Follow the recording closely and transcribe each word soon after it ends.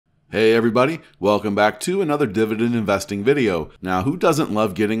Hey everybody, welcome back to another dividend investing video. Now, who doesn't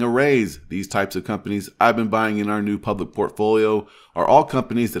love getting a raise? These types of companies I've been buying in our new public portfolio are all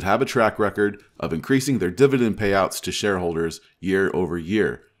companies that have a track record of increasing their dividend payouts to shareholders year over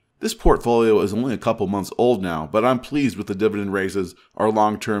year. This portfolio is only a couple months old now, but I'm pleased with the dividend raises our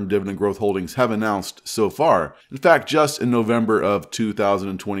long-term dividend growth holdings have announced so far. In fact, just in November of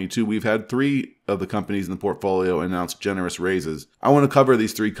 2022, we've had 3 of the companies in the portfolio announce generous raises. I want to cover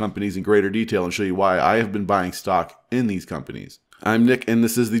these 3 companies in greater detail and show you why I have been buying stock in these companies. I'm Nick, and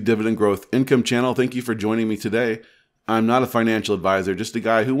this is the Dividend Growth Income channel. Thank you for joining me today. I'm not a financial advisor, just a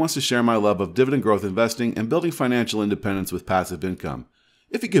guy who wants to share my love of dividend growth investing and building financial independence with passive income.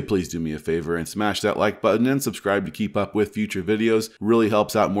 If you could please do me a favor and smash that like button and subscribe to keep up with future videos, it really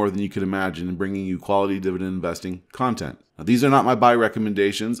helps out more than you could imagine in bringing you quality dividend investing content. Now, these are not my buy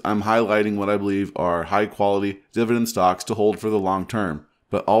recommendations. I'm highlighting what I believe are high quality dividend stocks to hold for the long term.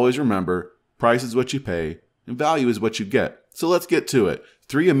 But always remember, price is what you pay and value is what you get. So let's get to it.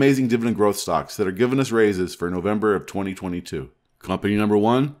 3 amazing dividend growth stocks that are giving us raises for November of 2022. Company number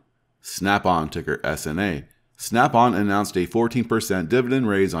 1, Snap-on, ticker SNA. Snap-on announced a 14% dividend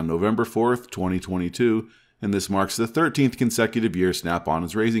raise on November 4th, 2022, and this marks the 13th consecutive year Snap-on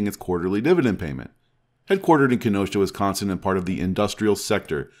is raising its quarterly dividend payment. Headquartered in Kenosha, Wisconsin and part of the industrial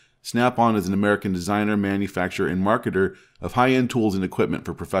sector, Snap-on is an American designer, manufacturer, and marketer of high-end tools and equipment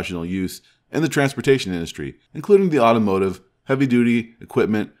for professional use in the transportation industry, including the automotive, heavy-duty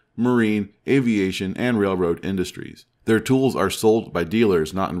equipment, marine, aviation, and railroad industries. Their tools are sold by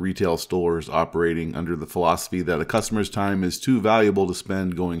dealers, not in retail stores, operating under the philosophy that a customer's time is too valuable to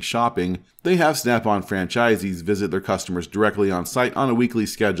spend going shopping. They have Snap-on franchisees visit their customers directly on site on a weekly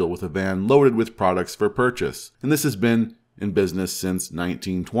schedule with a van loaded with products for purchase. And this has been in business since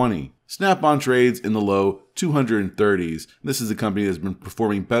 1920. Snap-on trades in the low 230s. This is a company that has been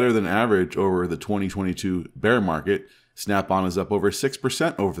performing better than average over the 2022 bear market. Snap-on is up over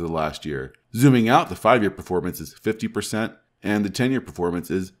 6% over the last year. Zooming out, the 5-year performance is 50% and the 10-year performance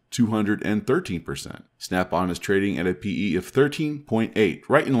is 213%. Snap-on is trading at a PE of 13.8,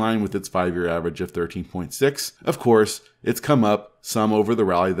 right in line with its 5-year average of 13.6. Of course, it's come up some over the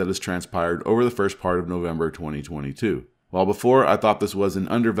rally that has transpired over the first part of November 2022. While before I thought this was an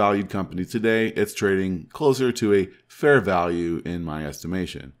undervalued company, today it's trading closer to a fair value in my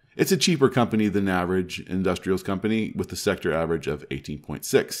estimation. It's a cheaper company than average industrials company with the sector average of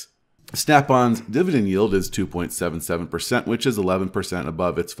 18.6. Snap-on's dividend yield is 2.77%, which is 11%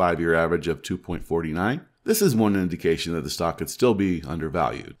 above its 5-year average of 2.49. This is one indication that the stock could still be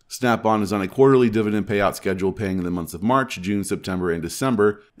undervalued. Snap-on is on a quarterly dividend payout schedule, paying in the months of March, June, September, and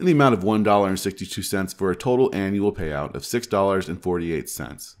December in the amount of $1.62 for a total annual payout of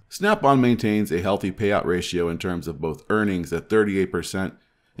 $6.48. Snap-on maintains a healthy payout ratio in terms of both earnings at 38%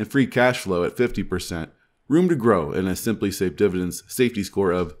 and free cash flow at 50%, room to grow, and a Simply Safe Dividends safety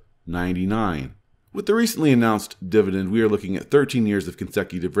score of 99. With the recently announced dividend, we are looking at 13 years of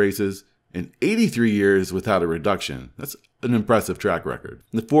consecutive raises and 83 years without a reduction. That's an impressive track record.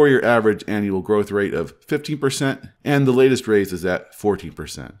 The 4-year average annual growth rate of 15%, and the latest raise is at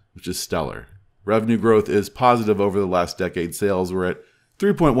 14%, which is stellar. Revenue growth is positive over the last decade. Sales were at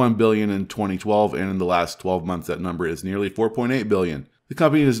 $3.1 billion in 2012, and in the last 12 months that number is nearly $4.8 billion. The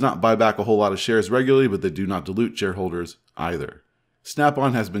company does not buy back a whole lot of shares regularly, but they do not dilute shareholders either.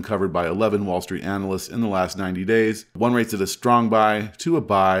 Snap-on has been covered by 11 Wall Street analysts in the last 90 days. 1 rates it a strong buy, 2 a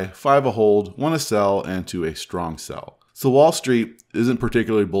buy, 5 a hold, 1 a sell, and 2 a strong sell. So Wall Street isn't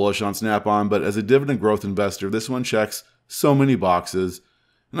particularly bullish on Snap-on, but as a dividend growth investor, this one checks so many boxes,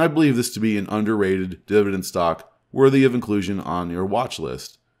 and I believe this to be an underrated dividend stock worthy of inclusion on your watch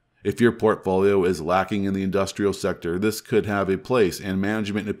list. If your portfolio is lacking in the industrial sector, this could have a place, and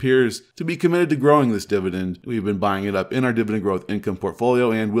management appears to be committed to growing this dividend. We've been buying it up in our dividend growth income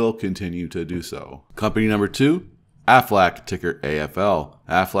portfolio and will continue to do so. Company number 2, Aflac, ticker AFL.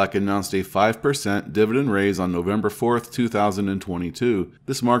 Aflac announced a 5% dividend raise on November 4th, 2022.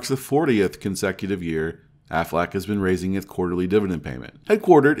 This marks the 40th consecutive year Aflac has been raising its quarterly dividend payment.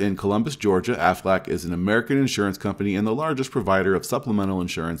 Headquartered in Columbus, Georgia, Aflac is an American insurance company and the largest provider of supplemental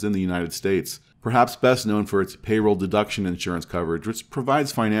insurance in the United States. Perhaps best known for its payroll deduction insurance coverage, which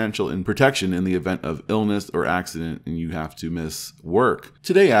provides financial protection in the event of illness or accident and you have to miss work.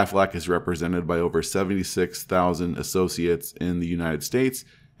 Today, Aflac is represented by over 76,000 associates in the United States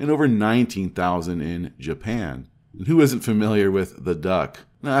and over 19,000 in Japan. And who isn't familiar with the duck?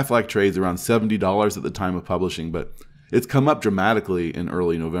 Now, Aflac trades around $70 at the time of publishing, but it's come up dramatically in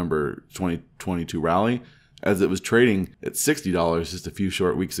early November 2022 rally, as it was trading at $60 just a few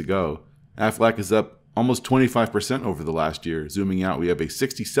short weeks ago. Aflac is up almost 25% over the last year. Zooming out, we have a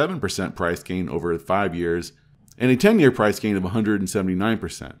 67% price gain over 5 years and a 10-year price gain of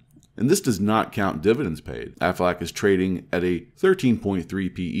 179%. And this does not count dividends paid. Aflac is trading at a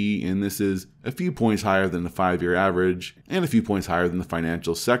 13.3 PE, and this is a few points higher than the 5-year average and a few points higher than the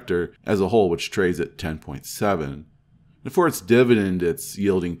financial sector as a whole, which trades at 10.7. And for its dividend, it's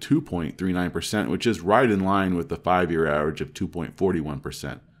yielding 2.39%, which is right in line with the 5-year average of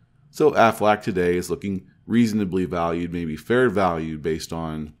 2.41%. So Aflac today is looking reasonably valued, maybe fair value based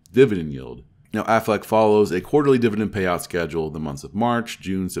on dividend yield. Now, Aflac follows a quarterly dividend payout schedule the months of March,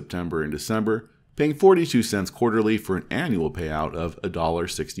 June, September, and December, paying 42 cents quarterly for an annual payout of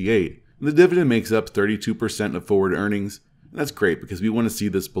 $1.68. The dividend makes up 32% of forward earnings, and that's great because we want to see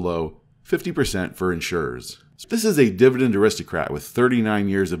this below 50% for insurers. This is a dividend aristocrat with 39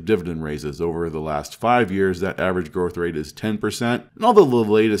 years of dividend raises. Over the last 5 years, that average growth rate is 10%, and although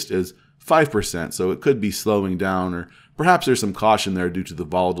the latest is 5%, so it could be slowing down, or perhaps there's some caution there due to the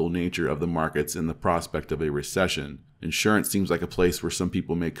volatile nature of the markets and the prospect of a recession. Insurance seems like a place where some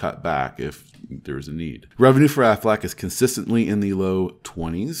people may cut back if there's a need. Revenue for Aflac is consistently in the low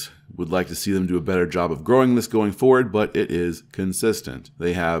 20s. Would like to see them do a better job of growing this going forward, but it is consistent.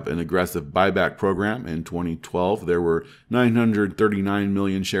 They have an aggressive buyback program. In 2012, there were 939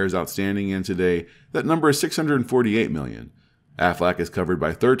 million shares outstanding, and today that number is 648 million. Aflac is covered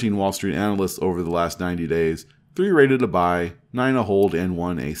by 13 Wall Street analysts over the last 90 days, 3 rated a buy, 9 a hold, and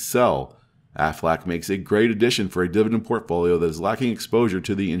 1 a sell. Aflac makes a great addition for a dividend portfolio that is lacking exposure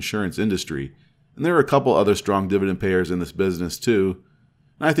to the insurance industry. And there are a couple other strong dividend payers in this business too.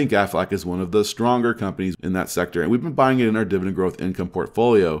 And I think Aflac is one of the stronger companies in that sector, and we've been buying it in our dividend growth income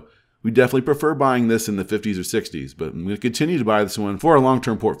portfolio. We definitely prefer buying this in the 50s or 60s, but I'm going to continue to buy this one for our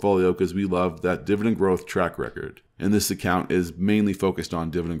long-term portfolio because we love that dividend growth track record. And this account is mainly focused on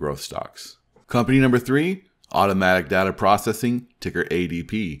dividend growth stocks. Company number 3, Automatic Data Processing, ticker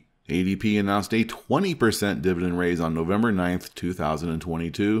ADP. ADP announced a 20% dividend raise on November 9th,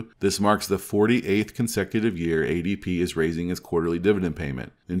 2022. This marks the 48th consecutive year ADP is raising its quarterly dividend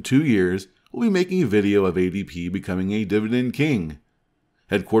payment. In 2 years, we'll be making a video of ADP becoming a dividend king.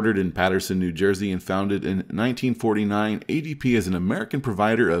 Headquartered in Paterson, New Jersey, and founded in 1949, ADP is an American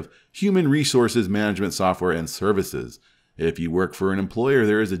provider of human resources management software and services. If you work for an employer,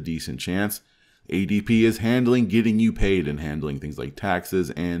 there is a decent chance ADP is handling getting you paid and handling things like taxes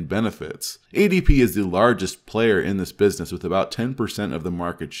and benefits. ADP is the largest player in this business with about 10% of the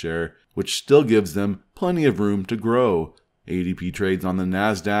market share, which still gives them plenty of room to grow. ADP trades on the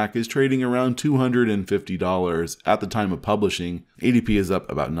NASDAQ, is trading around $250 at the time of publishing. ADP is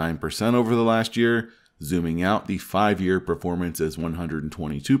up about 9% over the last year. Zooming out, the 5-year performance is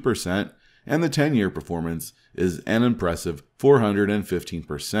 122%, and the 10-year performance is an impressive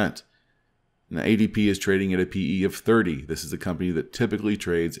 415%. Now, ADP is trading at a PE of 30. This is a company that typically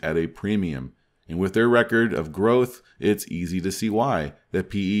trades at a premium. And with their record of growth, it's easy to see why. That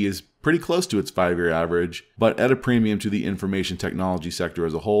PE is pretty close to its 5-year average, but at a premium to the information technology sector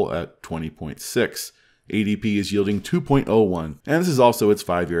as a whole at 20.6. ADP is yielding 2.01, and this is also its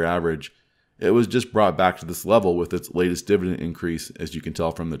 5-year average. It was just brought back to this level with its latest dividend increase, as you can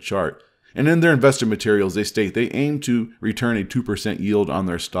tell from the chart. And in their investor materials, they state they aim to return a 2% yield on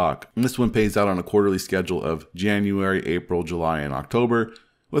their stock. And this one pays out on a quarterly schedule of January, April, July, and October,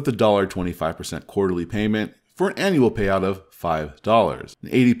 with a $1.25 quarterly payment for an annual payout of $5.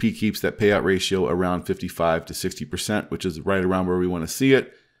 And ADP keeps that payout ratio around 55 to 60%, which is right around where we want to see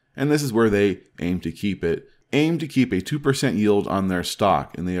it. And this is where they aim to keep it. Aim to keep a 2% yield on their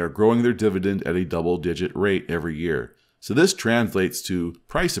stock, and they are growing their dividend at a double-digit rate every year. So this translates to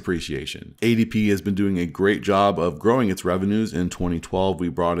price appreciation. ADP has been doing a great job of growing its revenues. In 2012, we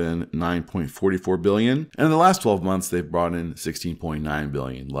brought in $9.44 billion, and in the last 12 months, they've brought in $16.9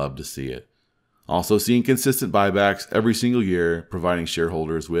 billion. Love to see it. Also seeing consistent buybacks every single year, providing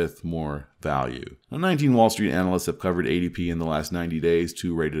shareholders with more value. Now, 19 Wall Street analysts have covered ADP in the last 90 days,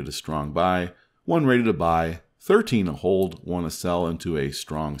 2 rated a strong buy, 1 rated a buy, 13 a hold, 1 a sell into a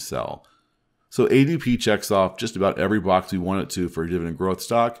strong sell. So ADP checks off just about every box we want it to for a dividend growth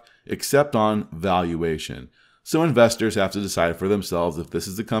stock, except on valuation. So investors have to decide for themselves if this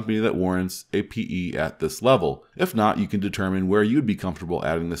is a company that warrants a PE at this level. If not, you can determine where you'd be comfortable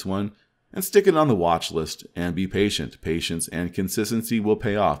adding this one and stick it on the watch list and be patient. Patience and consistency will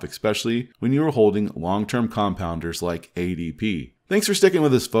pay off, especially when you are holding long-term compounders like ADP. Thanks for sticking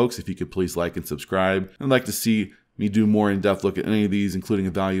with us, folks. If you could please like and subscribe. I'd like to see me do more in-depth look at any of these, including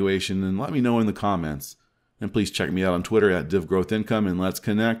evaluation, and let me know in the comments. And please check me out on Twitter at DivGrowthIncome, and let's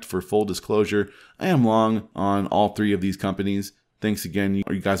connect. For full disclosure, I am long on all 3 of these companies. Thanks again. You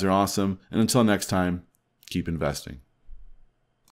guys are awesome. And until next time, keep investing.